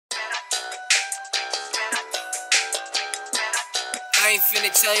I ain't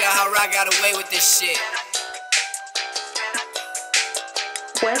finna tell y'all how I got away with this shit.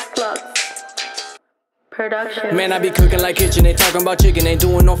 West Flux Production. Man, I be cooking like kitchen, ain't talking about chicken, ain't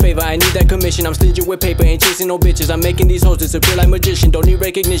doing no favor. I need that commission, I'm stingy with paper, ain't chasing no bitches. I'm making these hoes disappear like magician, don't need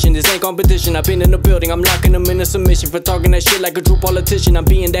recognition, this ain't competition. I've been in the building, I'm locking them in a submission for talking that shit like a true politician. I'm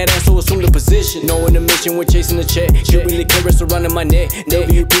being that ass, so assume the position. Knowing the mission, we're chasing the check. Shit really carrots surrounding my neck.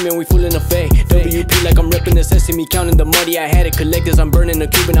 WP, man, we full in effect. WP like I'm repping the sesame, counting the money I had it collected. I'm burning a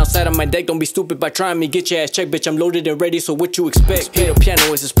Cuban outside of my deck. Don't be stupid by trying me, get your ass checked, bitch. I'm loaded and ready, so what you expect? Hit a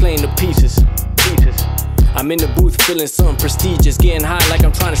piano as it's playing the pieces. I'm in the booth feeling something prestigious, getting high like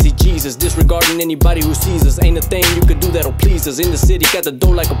I'm trying to see Jesus. Disregarding anybody who sees us, ain't a thing you could do that'll please us. In the city, got the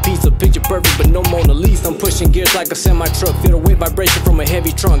dough like a pizza, picture perfect but no Mona Lisa. I'm pushing gears like a semi-truck, feel the weight vibration from a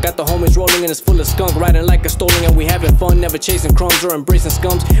heavy trunk. Got the homies rolling and it's full of skunk, riding like a stolen and we having fun, never chasing crumbs or embracing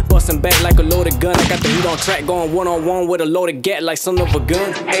scums. Busting back like a loaded gun, I got the heat on track, going one-on-one with a loaded gat like son of a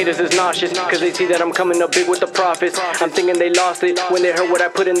gun. Haters is nauseous, cause they see that I'm coming up big with the profits. I'm thinking they lost it, when they heard what I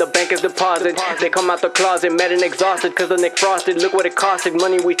put in the bank as deposit. They come out the closet, mad and exhausted, cause the neck frosted. Look what it costed,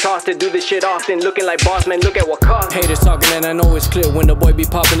 money we tossed it. Do this shit often, looking like boss man, look at what cost. Haters talking and I know it's clear, when the boy be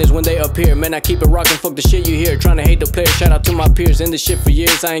popping is when they appear. Man, I keep it rocking, fuck the shit you hear. Trying to hate the player, shout out to my peers. In this shit for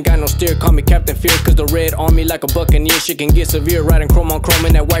years, I ain't got no steer. Call me Captain Fear, cause the red on me like a buccaneer. Shit can get severe, riding chrome on chrome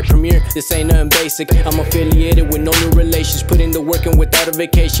in that white Premiere. This ain't nothing basic, I'm affiliated with no new relations. Putting the work in without a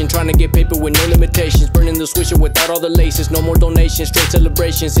vacation, trying to get paper with no limitations. Burning the swisher without all the laces, no more donations. Straight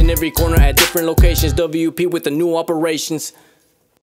celebrations in every corner at different locations. WP with the new operations.